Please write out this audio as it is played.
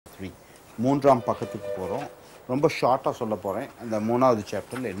மூன்றாம் பக்கத்துக்கு போகிறோம். ரொம்ப ஷார்ட்டாக சொல்ல போகிறேன். அந்த 3வது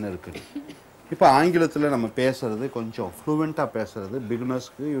சாப்டரில் என்ன இருக்குது. இப்போ ஆங்கிலத்தில் நம்ம பேசுகிறது கொஞ்சம் ஃப்ளூவெண்ட்டாக பேசுகிறது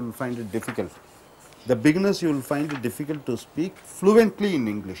பிகினர்ஸ்க்கு you will find it difficult. The beginners you will find it difficult to speak fluently in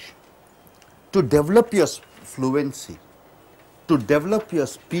English. To develop your fluency, to develop your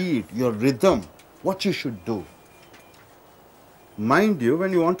speed, your rhythm, what you should do. Mind you,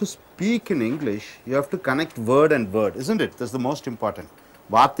 when you want to speak in English, you have to connect word and word, isn't it? That's the most important.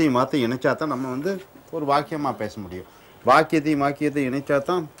 வார்த்தையும் வார்த்தை இணைச்சா தான் நம்ம வந்து ஒரு வாக்கியமாக பேச முடியும். வாக்கியத்தையும் வாக்கியத்தை இணைச்சா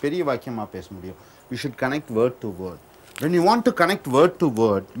தான் பெரிய வாக்கியமாக பேச முடியும். You should connect word to word. When you want to connect word to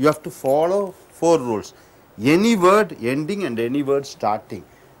word, you have to follow 4 rules. Any word ending and any word starting.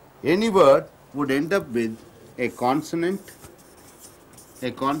 Any word would end up with a consonant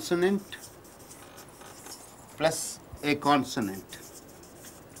plus a consonant.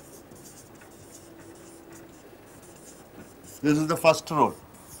 This is the first rule.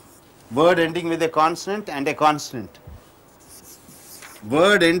 Word ending with a consonant and a consonant.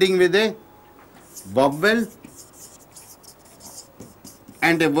 Word ending with a vowel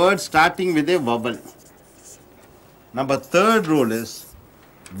and a word starting with a vowel. Number 3rd rule is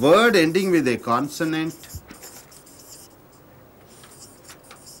word ending with a consonant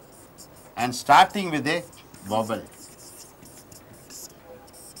and starting with a vowel.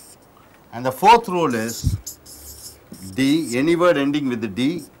 And the 4th rule is D, any word ending with the D,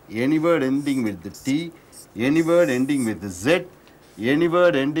 any word ending with the T, any word ending with the Z, any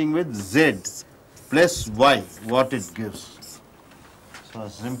word ending with Z plus Y, what it gives. So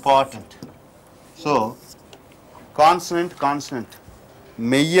it's important. So consonant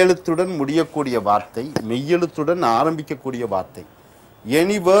மெய்யெழுத்துடன் முடியக்கூடிய வார்த்தை, மெய்யெழுத்துடன் ஆரம்பிக்கக்கூடிய வார்த்தை.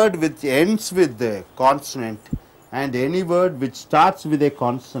 Any word which ends with the consonant and any word which starts with a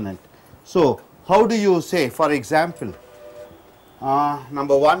consonant. So how do you say, for example,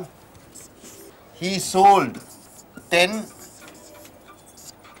 number 1, he sold 10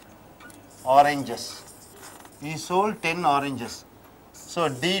 oranges. He sold 10 oranges. So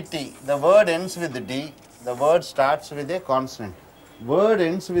DT, the word ends with the D, the word starts with a consonant. Word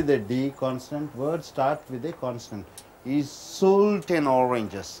ends with a D consonant, word starts with a consonant. He sold 10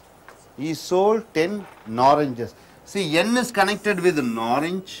 oranges. He sold 10 oranges. See, N is connected with an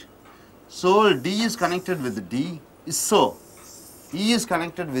orange. Sold, D is connected with D, is so. E is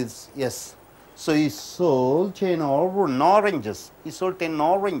connected with S. So he sold 10 oranges. He sold 10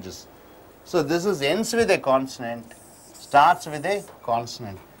 oranges. So this is ends with a consonant, starts with a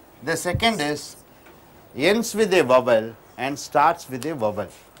consonant. The second is ends with a vowel and starts with a vowel.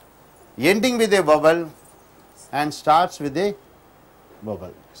 Ending with a vowel and starts with a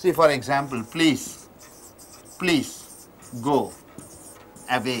vowel. See, for example, please go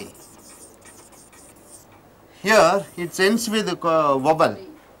away. Here it ends with a vowel,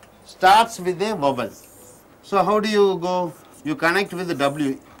 starts with a vowel. So how do you go? You connect with the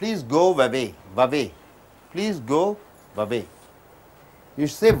W. Please go away. Please go away. You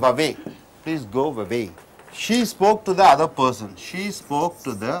say away. Please go away. She spoke to the other person. She spoke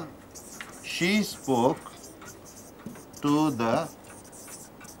to the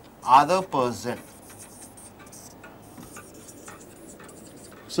other person.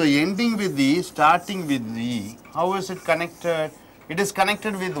 So ending with E, starting with E, how is it connected? It is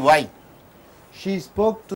connected with Y. She spoke to